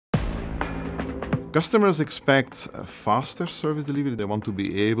Customers expect a faster service delivery. They want to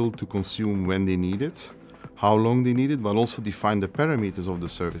be able to consume when they need it, how long they need it, but also define the parameters of the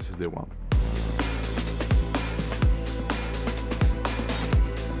services they want.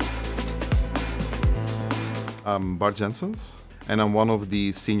 I'm Bart Jenssens, and I'm one of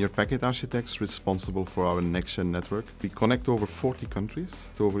the senior packet architects responsible for our next-gen network. We connect over 40 countries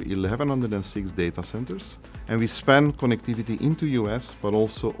to over 1106 data centers, and we span connectivity into US, but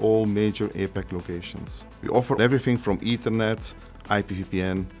also all major APAC locations. We offer everything from Ethernet,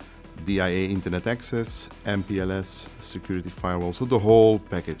 IPVPN, DIA Internet Access, MPLS, security firewall, so the whole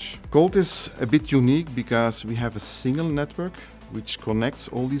package. Colt is a bit unique because we have a single network which connects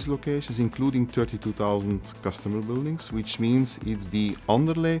all these locations, including 32,000 customer buildings, which means it's the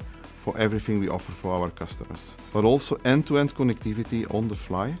underlay for everything we offer for our customers. But also end-to-end connectivity on the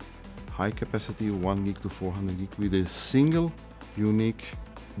fly, high capacity, 1 gig to 400 gig, with a single, unique,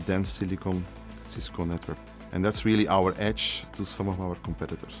 dense silicon Cisco network. And that's really our edge to some of our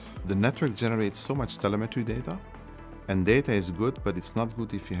competitors. The network generates so much telemetry data, and data is good, but it's not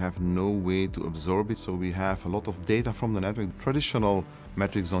good if you have no way to absorb it. So we have a lot of data from the network, traditional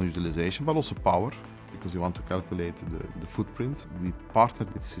metrics on utilization, but also power, because you want to calculate the footprint. We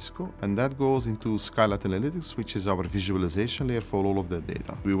partnered with Cisco, and that goes into Skylight Analytics, which is our visualization layer for all of that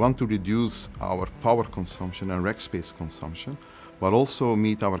data. We want to reduce our power consumption and rack space consumption, but also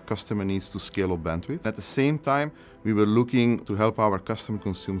meet our customer needs to scale up bandwidth. At the same time, we were looking to help our customer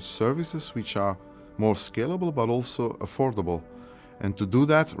consume services which are more scalable, but also affordable. And to do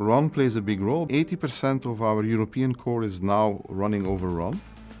that, RUN plays a big role. 80% of our European core is now running over RUN,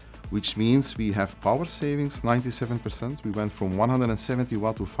 which means we have power savings, 97%. We went from 170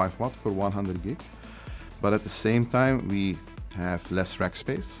 watt to 5 watt per 100 gig. But at the same time, we have less rack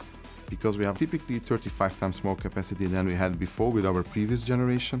space because we have typically 35 times more capacity than we had before with our previous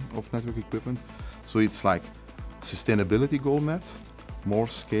generation of network equipment. So it's like sustainability goal met, more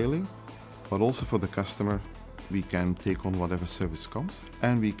scaling, but also for the customer, we can take on whatever service comes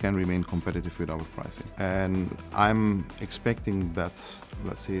and we can remain competitive with our pricing. And I'm expecting that,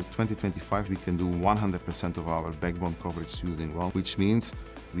 let's say 2025, we can do 100% of our backbone coverage using RUN, which means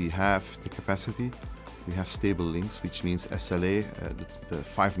we have the capacity, we have stable links, which means SLA, the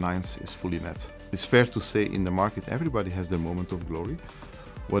 5 nines is fully met. It's fair to say in the market, everybody has their moment of glory.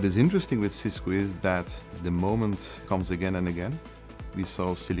 What is interesting with Cisco is that the moment comes again and again. We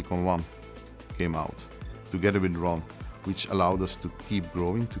saw Silicon One came out together with RUN, which allowed us to keep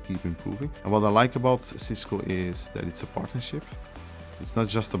growing, to keep improving. And what I like about Cisco is that it's a partnership. It's not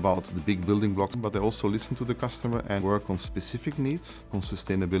just about the big building blocks, but they also listen to the customer and work on specific needs, on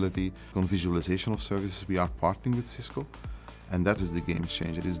sustainability, on visualization of services. We are partnering with Cisco, and that is the game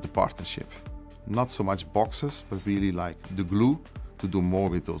changer. It is the partnership. Not so much boxes, but really like the glue to do more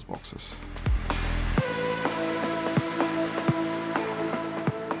with those boxes.